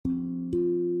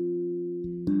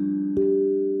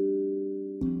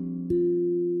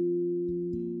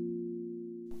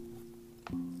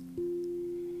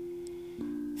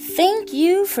Thank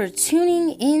you for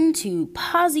tuning in to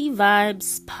Posy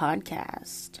Vibes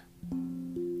Podcast.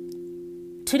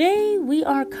 Today we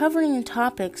are covering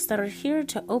topics that are here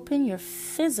to open your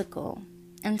physical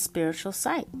and spiritual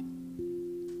sight.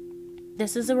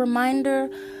 This is a reminder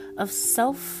of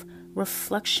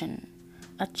self-reflection,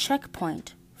 a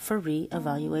checkpoint for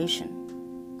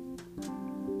re-evaluation.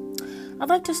 I'd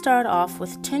like to start off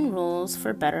with 10 rules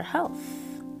for better health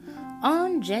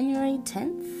on January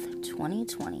 10th,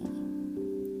 2020.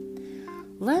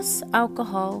 Less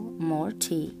alcohol, more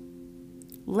tea.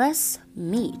 Less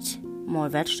meat, more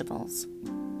vegetables.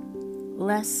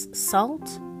 Less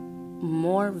salt,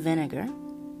 more vinegar.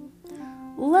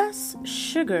 Less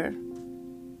sugar,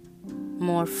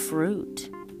 more fruit.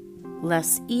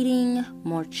 Less eating,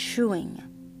 more chewing.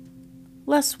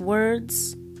 Less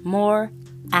words, more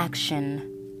action.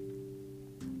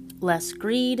 Less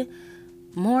greed,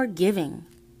 more giving.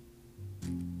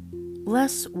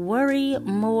 Less worry,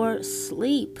 more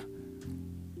sleep.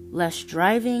 Less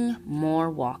driving, more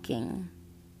walking.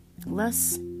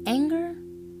 Less anger,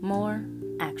 more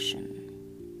action.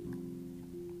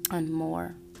 And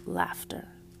more laughter.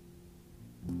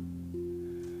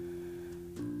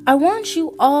 I want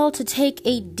you all to take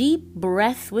a deep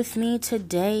breath with me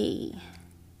today.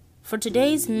 For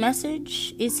today's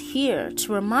message is here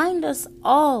to remind us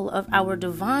all of our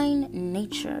divine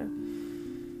nature.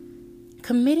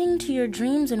 Committing to your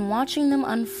dreams and watching them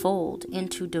unfold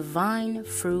into divine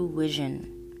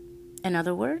fruition. In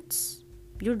other words,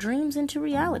 your dreams into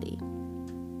reality.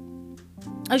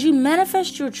 As you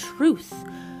manifest your truth,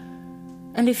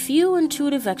 and a few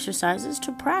intuitive exercises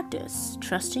to practice,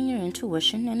 trusting your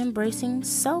intuition and embracing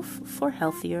self for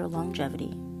healthier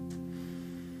longevity.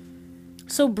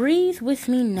 So breathe with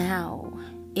me now.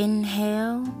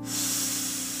 Inhale.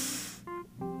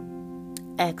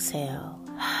 Exhale.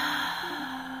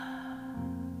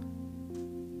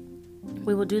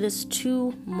 We will do this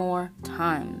 2 more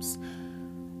times.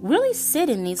 Really sit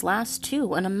in these last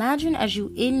 2 and imagine as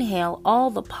you inhale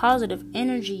all the positive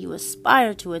energy you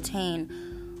aspire to attain,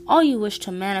 all you wish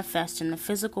to manifest in the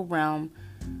physical realm,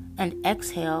 and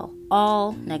exhale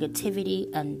all negativity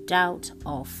and doubt,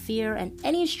 all fear and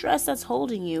any stress that's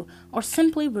holding you, or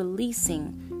simply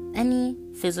releasing any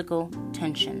physical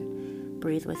tension.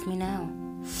 Breathe with me now.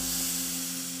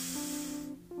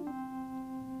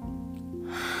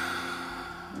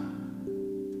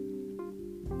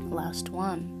 Last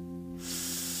one.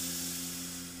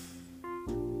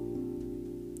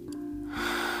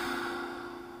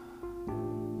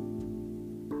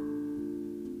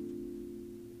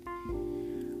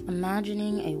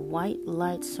 Imagining a white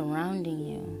light surrounding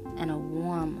you and a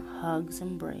warm hug's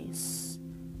embrace,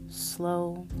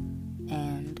 slow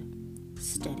and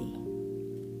steady.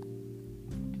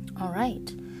 All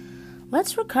right,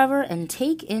 let's recover and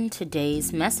take in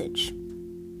today's message.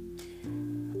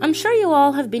 I'm sure you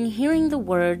all have been hearing the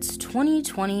words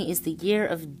 2020 is the year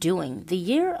of doing, the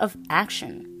year of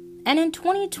action. And in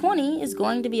 2020 is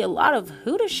going to be a lot of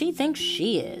who does she think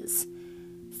she is?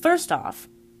 First off,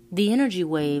 the energy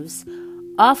waves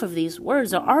off of these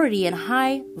words are already in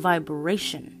high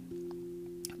vibration.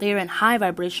 They are in high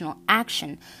vibrational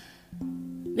action.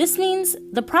 This means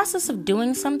the process of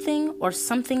doing something or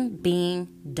something being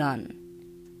done.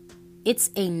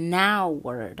 It's a now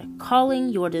word, calling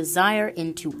your desire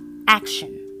into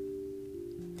action.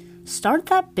 Start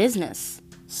that business.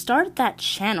 Start that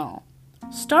channel.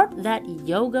 Start that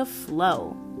yoga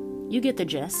flow. You get the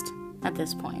gist at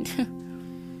this point.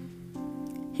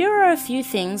 Here are a few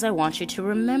things I want you to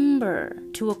remember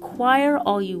to acquire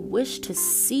all you wish to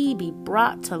see be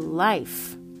brought to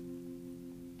life.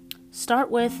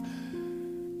 Start with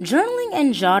journaling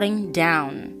and jotting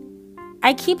down.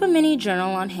 I keep a mini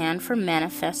journal on hand for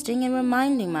manifesting and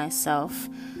reminding myself,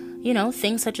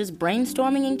 things such as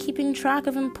brainstorming and keeping track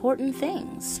of important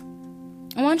things.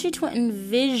 I want you to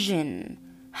envision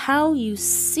how you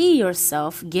see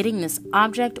yourself getting this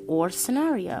object or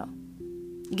scenario.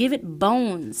 Give it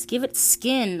bones, give it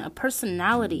skin, a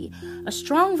personality, a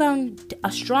strong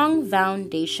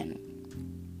foundation,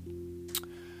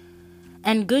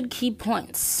 and good key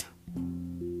points.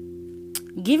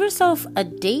 Give yourself a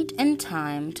date and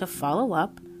time to follow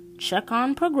up, check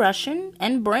on progression,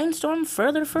 and brainstorm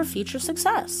further for future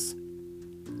success.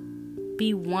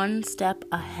 Be one step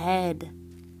ahead.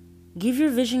 Give your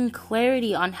vision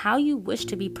clarity on how you wish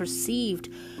to be perceived,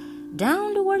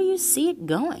 down to where you see it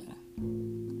going.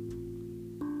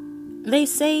 They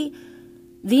say,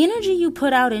 the energy you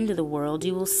put out into the world,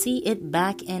 you will see it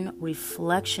back in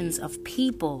reflections of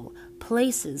people,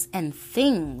 places, and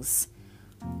things.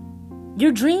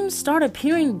 Your dreams start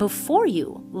appearing before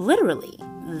you, literally.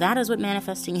 That is what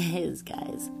manifesting is,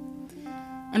 guys.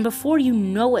 And before you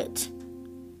know it,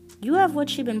 you have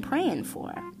what you've been praying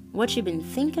for, what you've been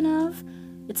thinking of.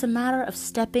 It's a matter of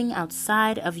stepping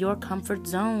outside of your comfort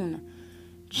zone,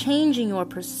 changing your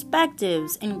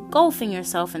perspectives, engulfing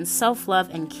yourself in self-love,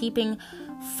 and keeping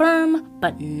firm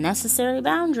but necessary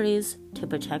boundaries to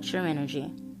protect your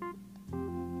energy.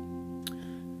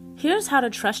 Here's how to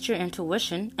trust your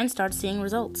intuition and start seeing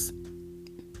results.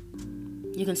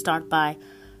 You can start by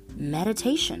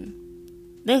meditation.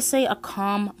 They say a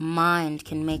calm mind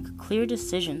can make clear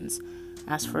decisions.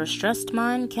 As for a stressed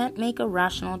mind, can't make a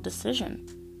rational decision.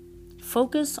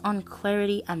 Focus on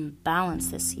clarity and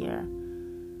balance this year.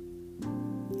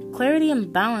 Clarity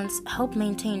and balance help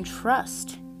maintain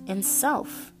trust in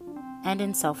self and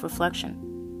in self-reflection.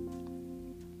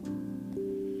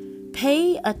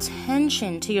 Pay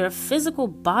attention to your physical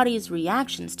body's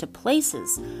reactions to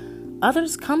places,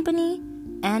 others' company,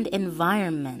 and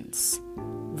environments.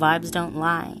 Vibes don't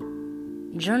lie.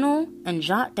 Journal and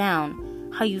jot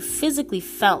down how you physically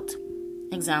felt.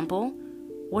 Example,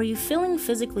 were you feeling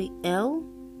physically ill,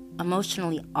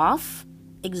 emotionally off,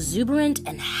 exuberant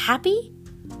and happy,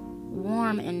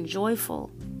 warm and joyful,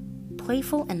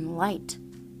 playful and light?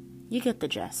 You get the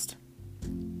gist.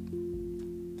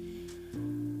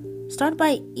 Start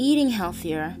by eating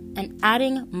healthier and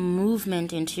adding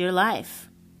movement into your life.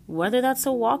 Whether that's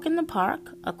a walk in the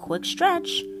park, a quick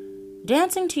stretch,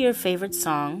 dancing to your favorite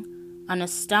song, a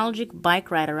nostalgic bike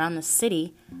ride around the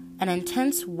city, an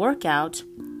intense workout,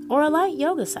 or a light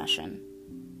yoga session.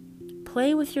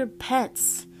 Play with your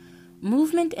pets.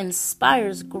 Movement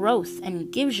inspires growth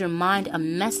and gives your mind a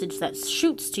message that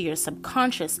shoots to your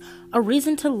subconscious, a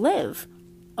reason to live,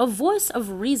 a voice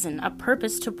of reason, a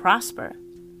purpose to prosper.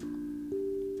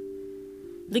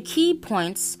 The key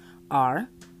points are: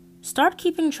 start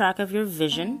keeping track of your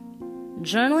vision,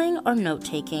 journaling or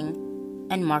note-taking,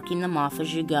 and marking them off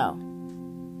as you go.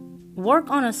 Work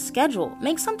on a schedule.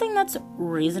 Make something that's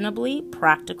reasonably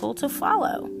practical to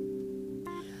follow.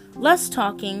 Less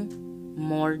talking,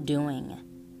 more doing.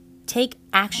 Take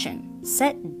action.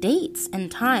 Set dates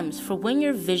and times for when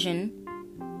your vision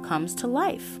comes to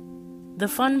life. The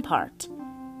fun part: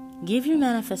 give your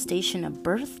manifestation a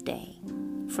birthday.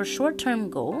 For short-term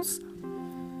goals,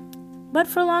 but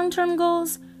for long-term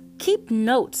goals, keep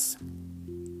notes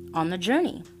on the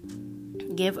journey.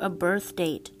 Give a birth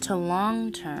date to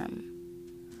long-term.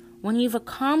 When you've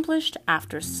accomplished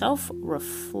after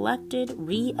self-reflected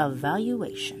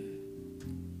reevaluation.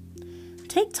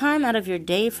 Take time out of your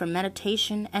day for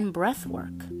meditation and breath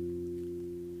work.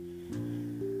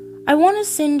 I want to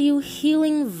send you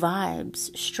healing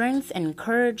vibes, strength, and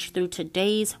courage through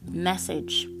today's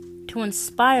message to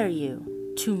inspire you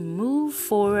to move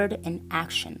forward in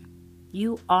action.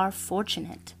 You are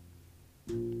fortunate.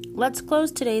 Let's close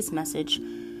today's message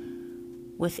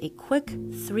with a quick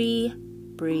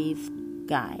 3-breathe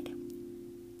guide,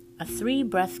 a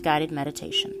 3-breath guided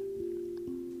meditation.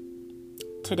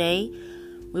 Today,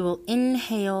 we will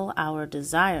inhale our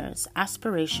desires,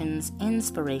 aspirations,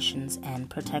 inspirations, and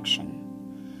protection,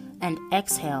 and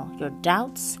exhale your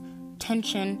doubts,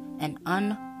 tension, and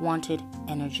unwanted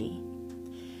energy.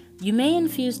 You may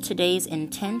infuse today's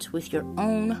intent with your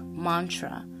own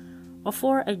mantra, or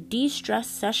for a de-stress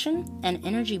session and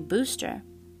energy booster,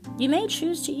 you may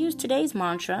choose to use today's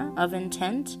mantra of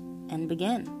intent and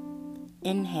begin.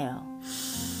 Inhale.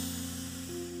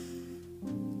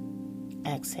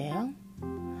 Exhale.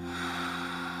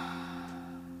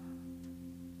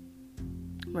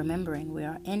 Remembering we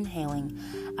are inhaling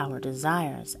our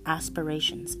desires,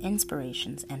 aspirations,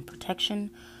 inspirations, and protection,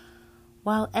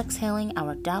 while exhaling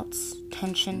our doubts,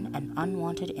 tension, and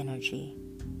unwanted energy.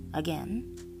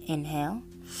 Again, inhale.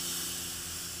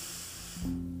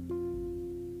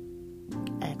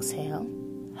 Exhale.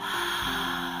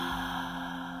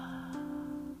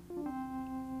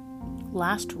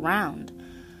 Last round.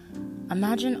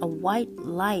 Imagine a white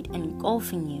light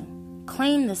engulfing you.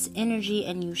 Claim this energy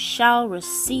and you shall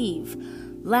receive.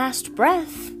 Last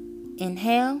breath.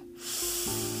 Inhale.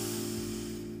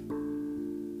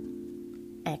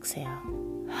 Exhale.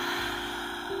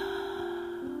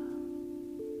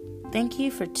 Thank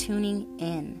you for tuning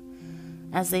in.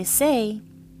 As they say,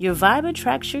 your vibe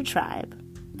attracts your tribe.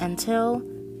 Until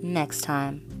next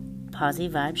time, Posi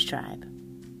Vibes Tribe.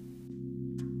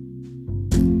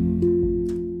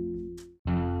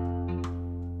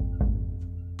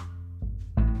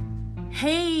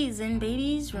 Hey, Zen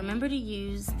babies, remember to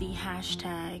use the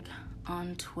hashtag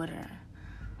on Twitter.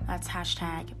 That's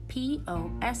hashtag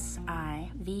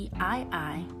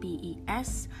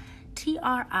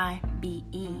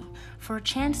POSIVIIBESTRIBE for a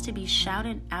chance to be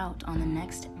shouted out on the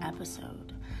next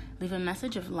episode. Leave a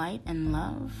message of light and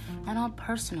love, and I'll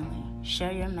personally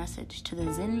share your message to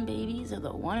the Zen babies of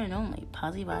the one and only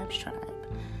Posi Vibes Tribe.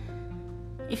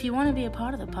 If you want to be a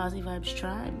part of the Posi Vibes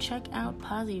Tribe, check out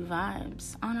Posi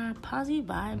Vibes on our Posi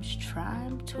Vibes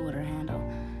Tribe Twitter handle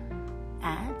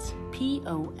at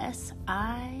POSI_VIIBES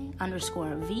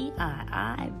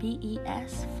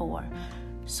for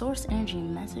Source Energy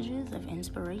Messages of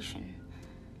Inspiration,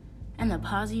 and the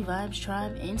Posi Vibes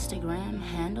Tribe Instagram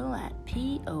handle at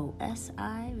POSIVIIBES.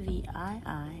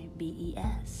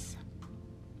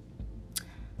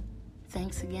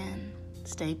 Thanks again.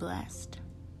 Stay blessed.